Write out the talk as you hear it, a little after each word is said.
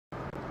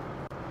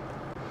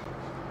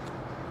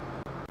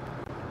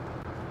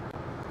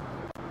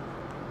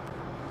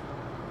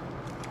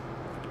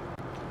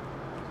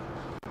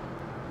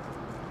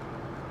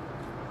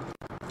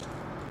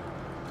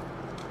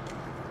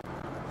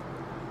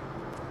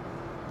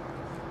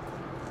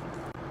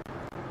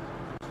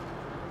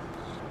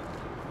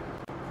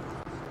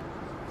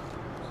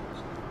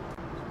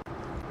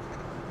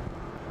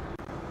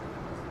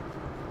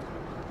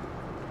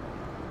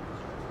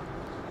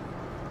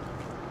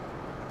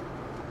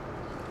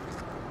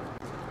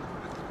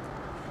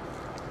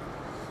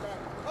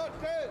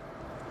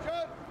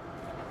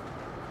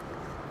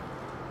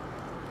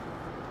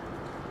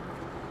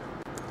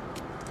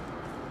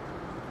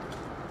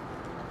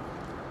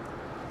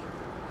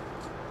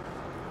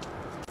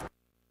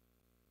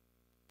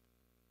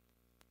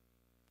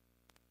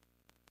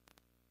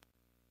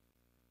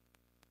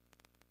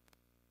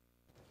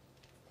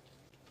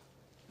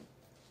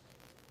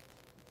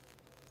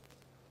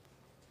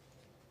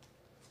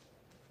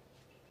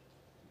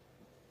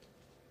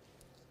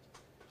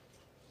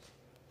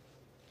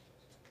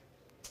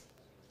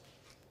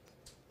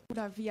Would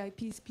our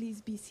VIPs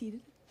please be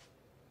seated?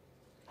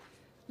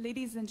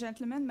 Ladies and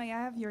gentlemen, may I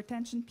have your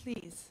attention,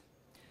 please?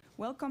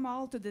 Welcome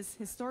all to this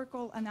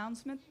historical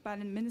announcement by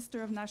the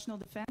Minister of National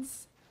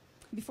Defense.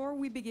 Before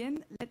we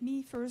begin, let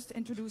me first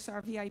introduce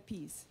our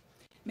VIPs.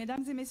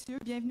 Mesdames et messieurs,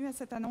 bienvenue à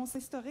cette annonce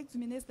historique du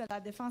ministre de la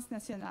Défense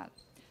nationale.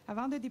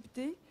 Avant de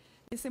débuter,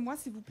 laissez-moi,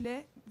 s'il vous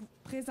plaît, vous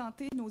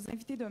présenter nos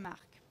invités de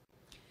marque.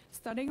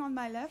 Starting on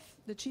my left,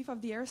 the Chief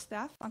of the Air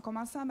Staff, en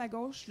commençant à ma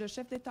gauche, le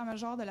chef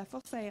d'état-major de la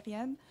Force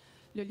aérienne,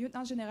 le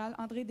lieutenant-général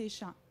André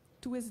Deschamps.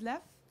 To his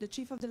left, the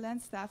Chief of the Land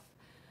Staff.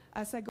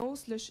 À sa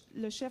gauche,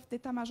 le chef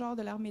d'état-major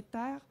de l'armée de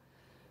terre,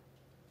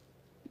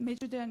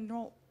 Major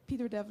General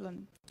Peter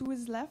Devlin. To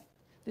his left,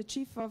 the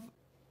Chief of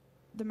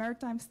the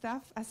Maritime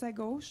Staff. À sa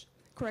gauche,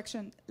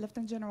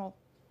 Lieutenant General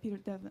Peter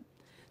Devlin.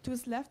 To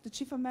his left, the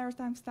Chief of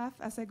Maritime Staff.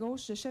 À sa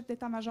gauche, le chef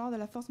d'état-major de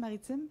la Force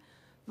maritime,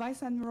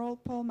 Vice Admiral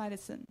Paul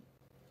Madison.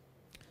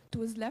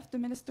 To his left, the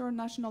Minister of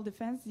National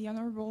Defense, the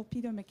Honorable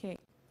Peter MacKay.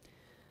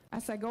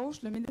 À sa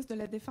gauche, le ministre de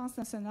la Défense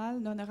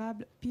nationale,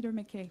 l'Honorable Peter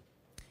MacKay.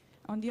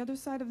 On the other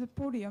side of the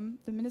podium,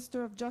 the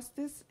Minister of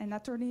Justice and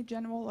Attorney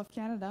General of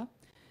Canada,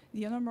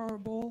 the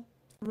Honorable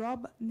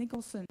Rob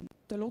Nicholson.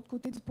 De l'autre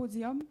côté du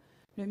podium,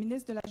 le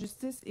ministre de la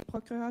Justice et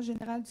procureur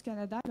général du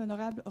Canada,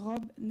 l'Honorable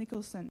Rob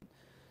Nicholson.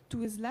 To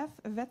his left,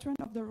 a veteran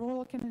of the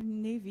Royal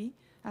Canadian Navy.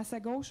 À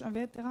sa gauche, un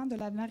vétéran de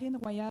la Marine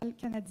royale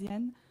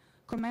canadienne,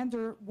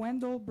 Commander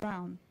Wendell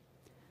Brown.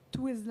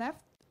 To his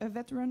left, a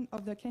veteran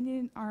of the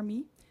Canadian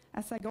Army.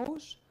 À sa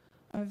gauche,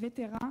 un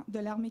vétéran de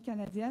l'armée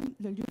canadienne,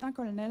 le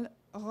lieutenant-colonel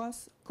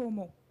Ross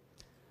Como.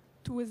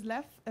 To his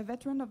left, a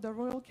veteran of the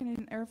Royal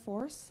Canadian Air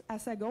Force. À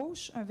sa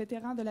gauche, un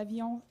vétéran de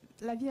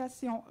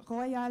l'aviation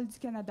royale du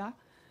Canada,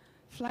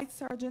 Flight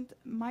Sergeant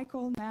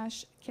Michael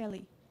Nash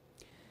Kelly.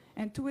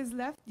 And to his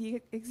left,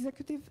 the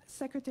Executive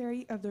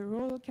Secretary of the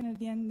Royal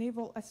Canadian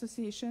Naval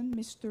Association,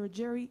 Mr.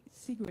 Jerry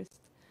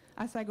Segrist.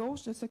 À sa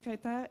gauche, le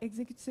secrétaire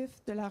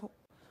exécutif de la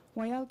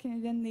Royal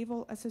Canadian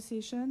Naval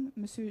Association,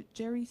 Mr.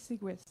 Jerry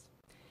Segrist.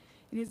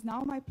 It is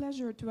now my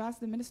pleasure to ask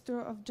the Minister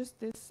of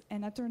Justice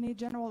and Attorney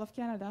General of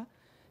Canada,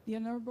 the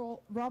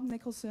Honorable Rob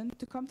Nicholson,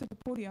 to come to the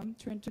podium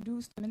to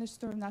introduce the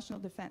Minister of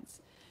National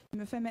Defense. Il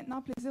me fait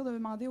maintenant plaisir de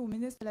demander au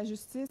ministre de la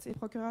Justice et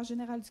procureur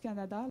général du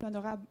Canada,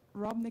 l'Honorable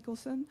Rob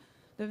Nicholson,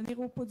 de venir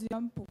au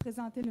podium pour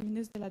présenter le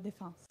ministre de la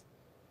Défense.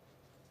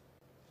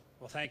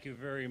 Well, thank you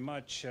very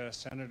much,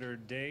 Senator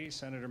Day,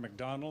 Senator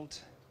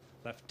MacDonald,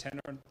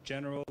 Lieutenant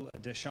General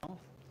Deschamps,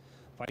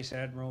 Vice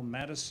Admiral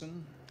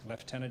Madison,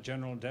 Lieutenant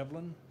General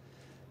Devlin,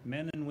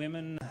 men and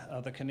women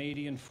of the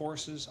Canadian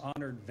Forces,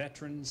 honored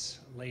veterans,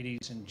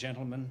 ladies and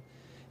gentlemen.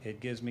 It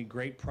gives me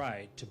great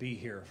pride to be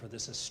here for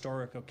this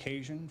historic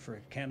occasion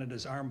for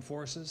Canada's armed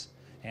forces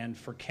and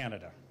for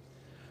Canada.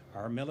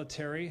 Our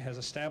military has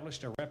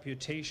established a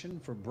reputation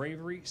for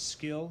bravery,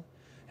 skill,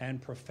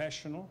 and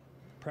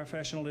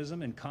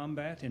professionalism in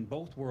combat in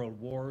both world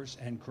wars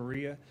and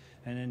Korea,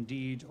 and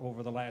indeed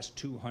over the last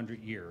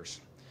 200 years,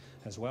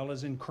 as well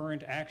as in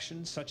current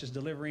actions such as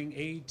delivering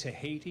aid to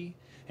Haiti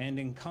and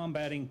in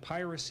combating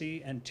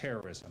piracy and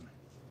terrorism.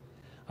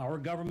 Our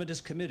government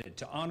is committed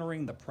to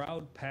honoring the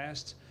proud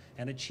past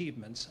and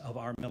achievements of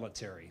our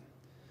military.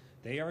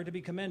 They are to be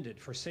commended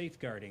for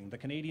safeguarding the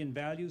Canadian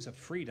values of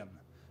freedom,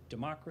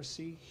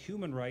 democracy,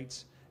 human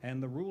rights,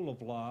 and the rule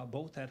of law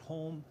both at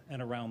home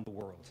and around the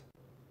world.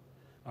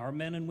 Our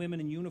men and women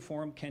in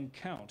uniform can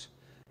count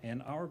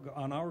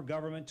on our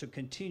government to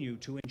continue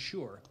to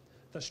ensure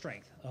the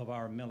strength of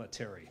our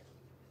military.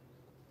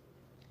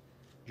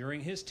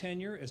 During his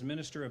tenure as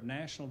Minister of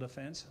National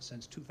Defense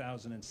since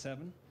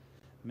 2007,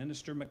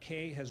 Minister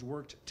MacKay has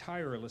worked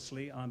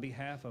tirelessly on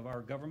behalf of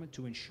our government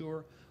to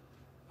ensure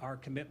our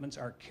commitments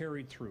are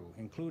carried through,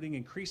 including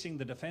increasing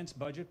the defense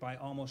budget by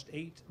almost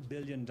 $8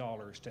 billion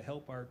to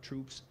help our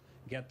troops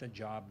get the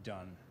job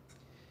done.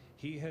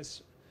 He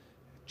has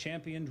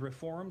championed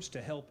reforms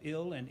to help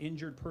ill and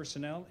injured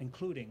personnel,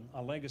 including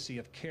a legacy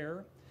of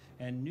care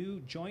and new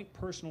joint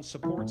personal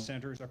support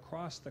centers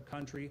across the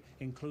country,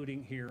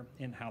 including here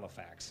in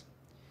Halifax.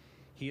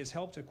 He has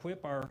helped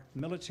equip our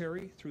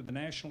military through the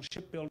National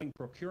Shipbuilding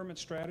Procurement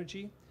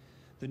Strategy,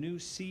 the new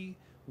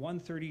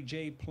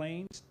C-130J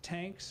planes,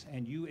 tanks,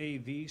 and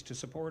UAVs to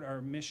support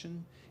our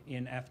mission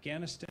in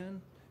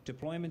Afghanistan,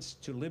 deployments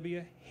to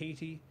Libya,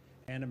 Haiti,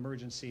 and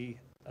emergency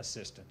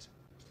assistance.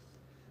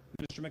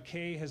 Mr.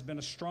 MacKay has been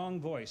a strong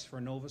voice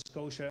for Nova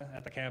Scotia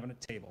at the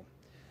Cabinet table,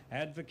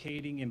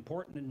 advocating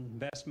important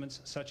investments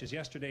such as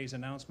yesterday's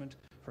announcement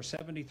for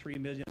 $73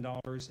 million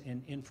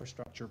in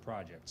infrastructure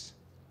projects.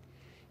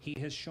 He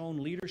has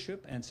shown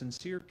leadership and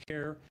sincere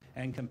care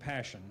and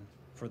compassion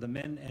for the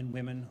men and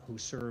women who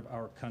serve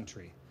our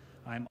country.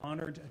 I'm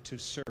honored to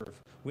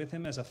serve with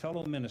him as a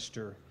fellow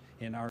minister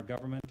in our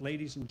government.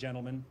 Ladies and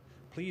gentlemen,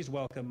 please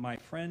welcome my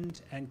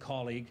friend and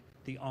colleague,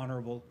 the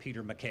Honorable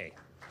Peter MacKay.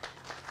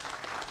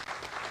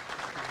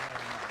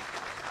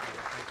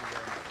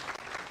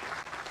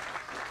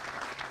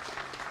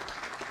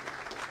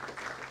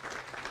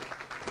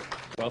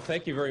 Well,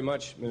 thank you very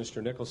much,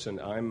 Minister Nicholson.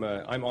 I'm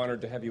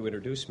honored to have you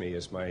introduce me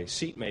as my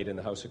seatmate in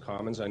the House of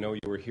Commons. I know you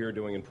were here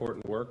doing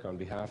important work on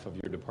behalf of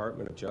your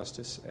Department of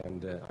Justice,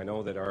 and I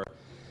know that our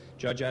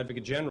Judge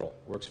Advocate General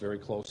works very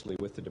closely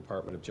with the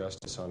Department of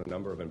Justice on a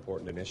number of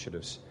important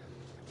initiatives.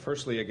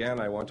 Firstly, again,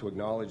 I want to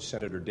acknowledge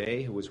Senator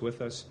Day, who was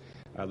with us,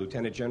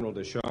 Lieutenant General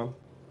Deschamps,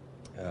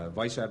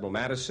 Vice Admiral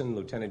Madison,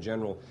 Lieutenant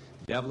General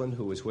Devlin,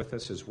 who was with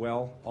us as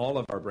well, all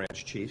of our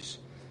branch chiefs,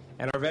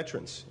 and our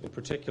veterans in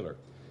particular.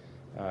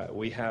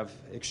 We have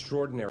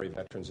extraordinary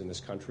veterans in this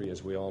country,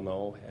 as we all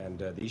know,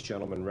 and these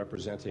gentlemen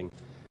representing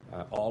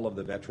all of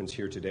the veterans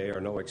here today are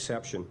no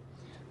exception.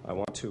 I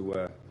want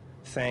to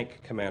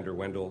thank Commander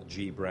Wendell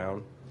G.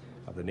 Brown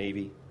of the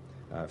Navy,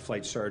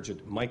 Flight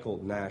Sergeant Michael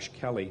Nash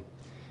Kelly,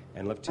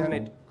 and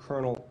Lieutenant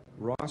Colonel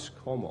Ross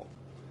Como,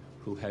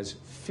 who has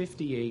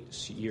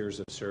 58 years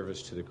of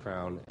service to the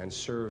Crown and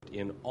served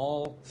in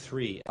all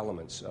three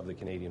elements of the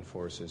Canadian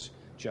Forces.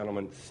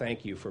 Gentlemen,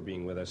 thank you for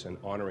being with us and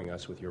honoring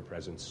us with your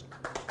presence.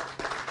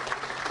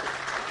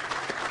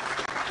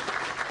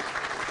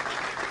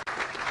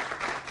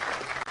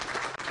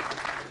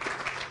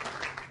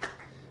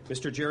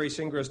 Mr. Jerry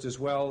Singrist, as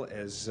well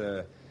as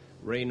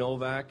Ray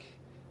Novak,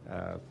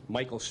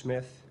 Michael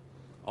Smith,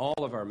 all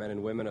of our men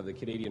and women of the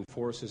Canadian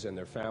Forces and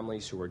their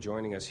families who are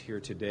joining us here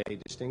today,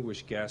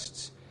 distinguished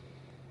guests,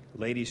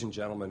 ladies and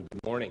gentlemen,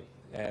 good morning.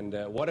 And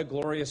what a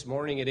glorious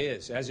morning it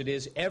is, as it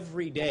is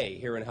every day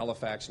here in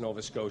Halifax,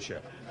 Nova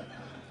Scotia.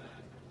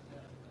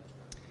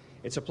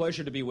 It's a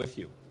pleasure to be with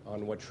you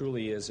on what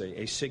truly is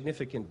a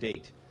significant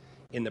date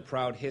in the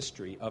proud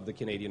history of the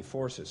Canadian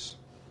Forces.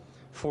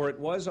 For it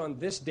was on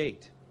this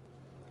date,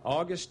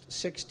 August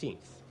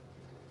 16th,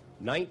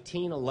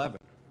 1911,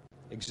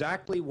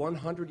 exactly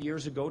 100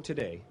 years ago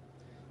today,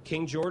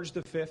 King George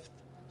V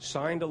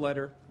signed a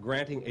letter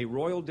granting a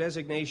royal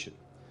designation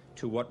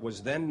to what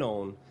was then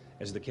known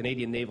as the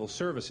Canadian Naval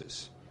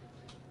Services,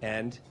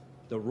 and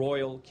the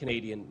Royal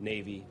Canadian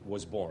Navy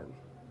was born.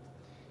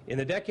 In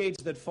the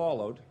decades that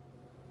followed,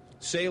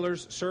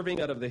 sailors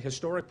serving out of the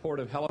historic port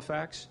of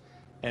Halifax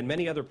and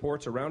many other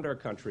ports around our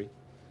country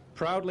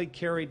proudly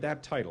carried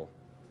that title,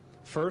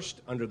 first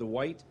under the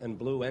white and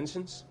blue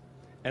ensigns,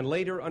 and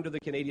later under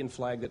the Canadian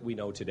flag that we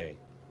know today.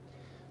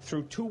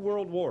 Through 2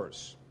 world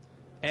wars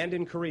and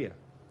in Korea,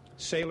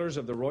 sailors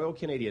of the Royal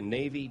Canadian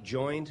Navy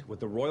joined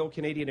with the Royal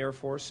Canadian Air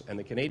Force and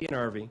the Canadian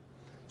Army,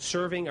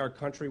 serving our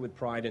country with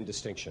pride and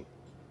distinction.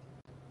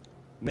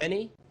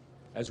 Many,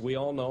 as we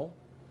all know,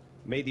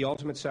 made the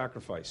ultimate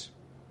sacrifice.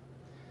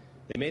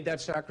 They made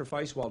that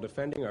sacrifice while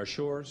defending our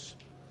shores,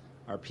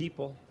 our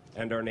people,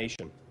 and our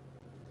nation.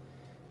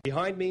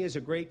 Behind me is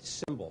a great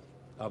symbol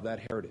of that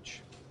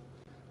heritage,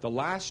 the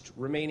last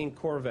remaining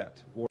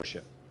corvette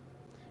warship,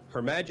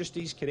 Her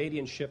Majesty's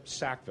Canadian ship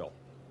Sackville,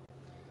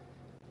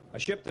 a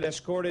ship that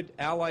escorted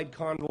Allied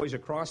convoys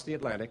across the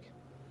Atlantic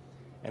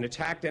and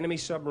attacked enemy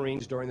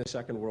submarines during the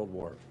Second World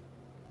War.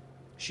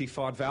 She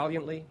fought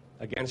valiantly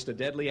against a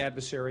deadly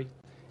adversary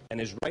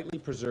and is rightly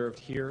preserved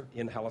here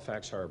in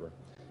Halifax Harbor.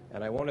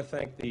 And I want to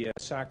thank the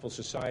Sackville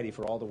Society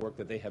for all the work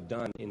that they have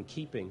done in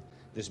keeping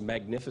this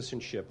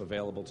magnificent ship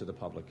available to the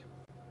public.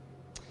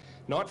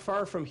 Not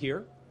far from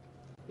here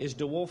is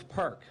De Wolf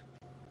Park,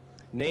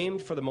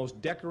 named for the most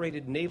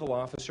decorated naval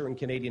officer in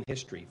Canadian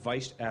history,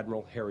 Vice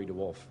Admiral Harry De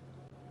Wolf.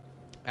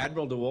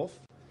 Admiral De Wolf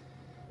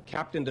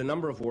captained a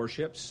number of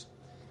warships,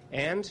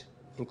 and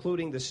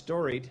including the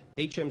storied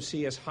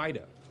HMCS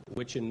Haida,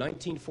 which in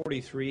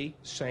 1943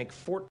 sank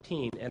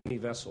 14 enemy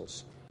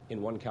vessels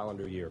in one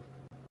calendar year.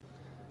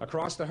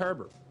 Across the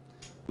harbor,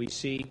 we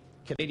see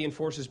Canadian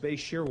Forces Base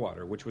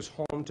Shearwater, which was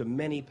home to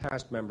many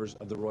past members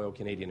of the Royal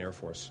Canadian Air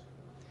Force.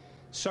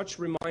 Such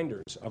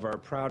reminders of our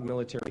proud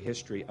military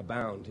history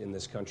abound in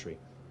this country.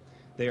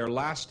 They are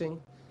lasting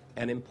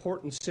and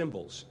important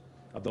symbols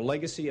of the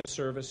legacy of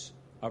service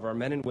of our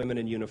men and women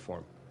in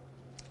uniform.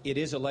 It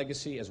is a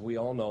legacy, as we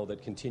all know,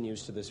 that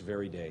continues to this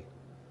very day.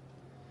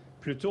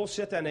 Plus tôt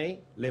cette année,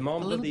 les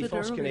membres des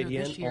forces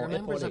canadiennes ont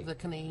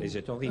épaulé les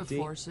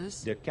autorités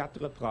de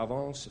 4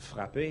 provinces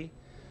frappées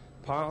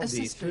par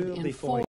des feux des forêts.